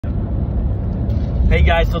Hey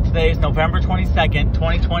guys, so today is November 22nd,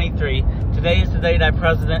 2023. Today is the day that the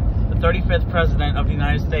 35th President of the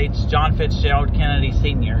United States, John Fitzgerald Kennedy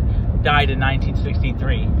Sr., died in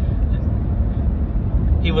 1963.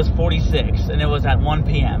 He was 46, and it was at 1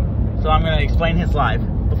 p.m. So I'm going to explain his life.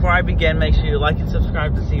 Before I begin, make sure you like and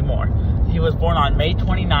subscribe to see more. He was born on May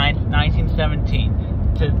 29,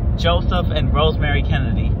 1917, to Joseph and Rosemary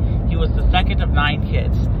Kennedy. He was the second of 9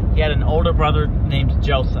 kids. He had an older brother named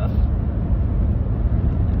Joseph.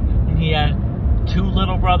 He had 2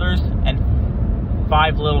 little brothers and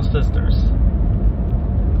 5 little sisters.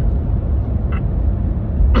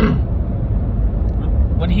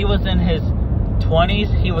 When he was in his 20s,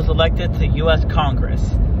 he was elected to U.S. Congress.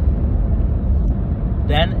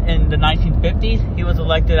 Then, in the 1950s, he was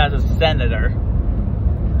elected as a senator.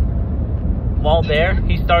 While there,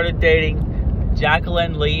 he started dating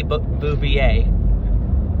Jacqueline Lee Bouvier,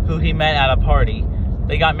 who he met at a party.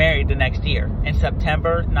 They got married the next year, in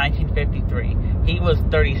September 1953. He was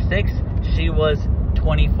 36, she was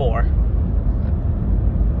 24.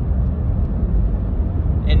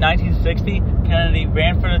 In 1960, Kennedy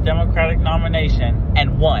ran for the Democratic nomination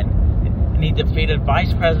and won, and he defeated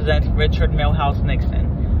Vice President Richard Milhouse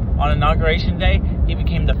Nixon. On Inauguration Day, he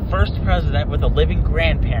became the first president with a living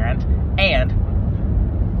grandparent and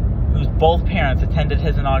whose both parents attended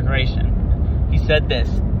his inauguration. He said this: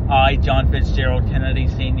 "I, John Fitzgerald Kennedy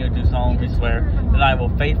Sr., do solemnly swear that I will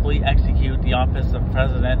faithfully execute the office of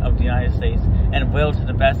President of the United States and will, to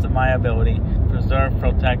the best of my ability, preserve,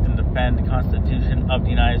 protect, and defend the Constitution of the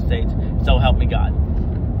United States. So help me God."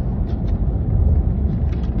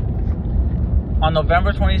 On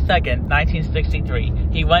November 22nd, 1963,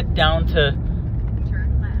 he went down to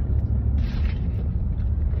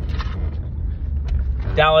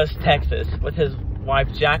Dallas, Texas, with his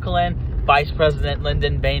wife Jacqueline, Vice President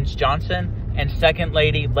Lyndon Baines Johnson, and Second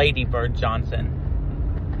Lady Lady Bird Johnson.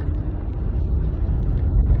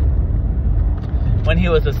 When he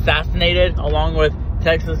was assassinated, along with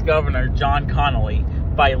Texas Governor John Connally,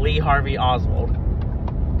 by Lee Harvey Oswald.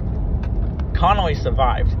 Connally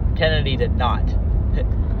survived. Kennedy did not.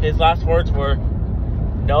 His last words were,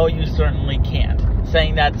 "No, you certainly can't,"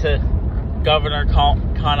 saying that to Governor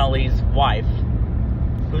Connally's wife,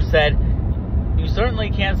 who said, "You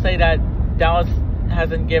certainly can't say that Dallas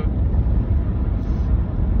hasn't given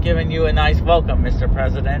you a nice welcome, Mr.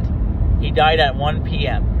 President." He died at 1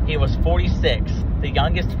 p.m. He was 46, the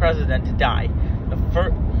youngest president to die, the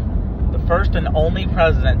first and only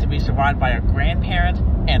president to be survived by a grandparent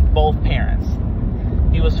and both parents.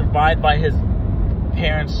 He was survived by his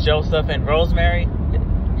parents Joseph and Rosemary,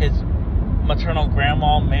 his maternal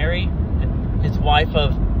grandma Mary, his wife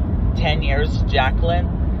of 10 years Jacqueline,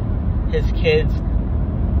 his kids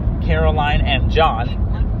Caroline and John.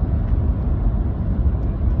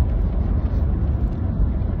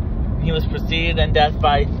 He was preceded in death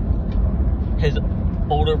by his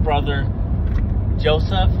older brother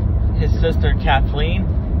Joseph, his sister Kathleen,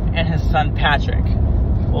 and his son Patrick.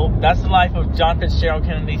 Well, that's the life of John Fitzgerald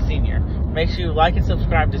Kennedy Sr. Make sure you like and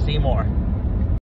subscribe to see more.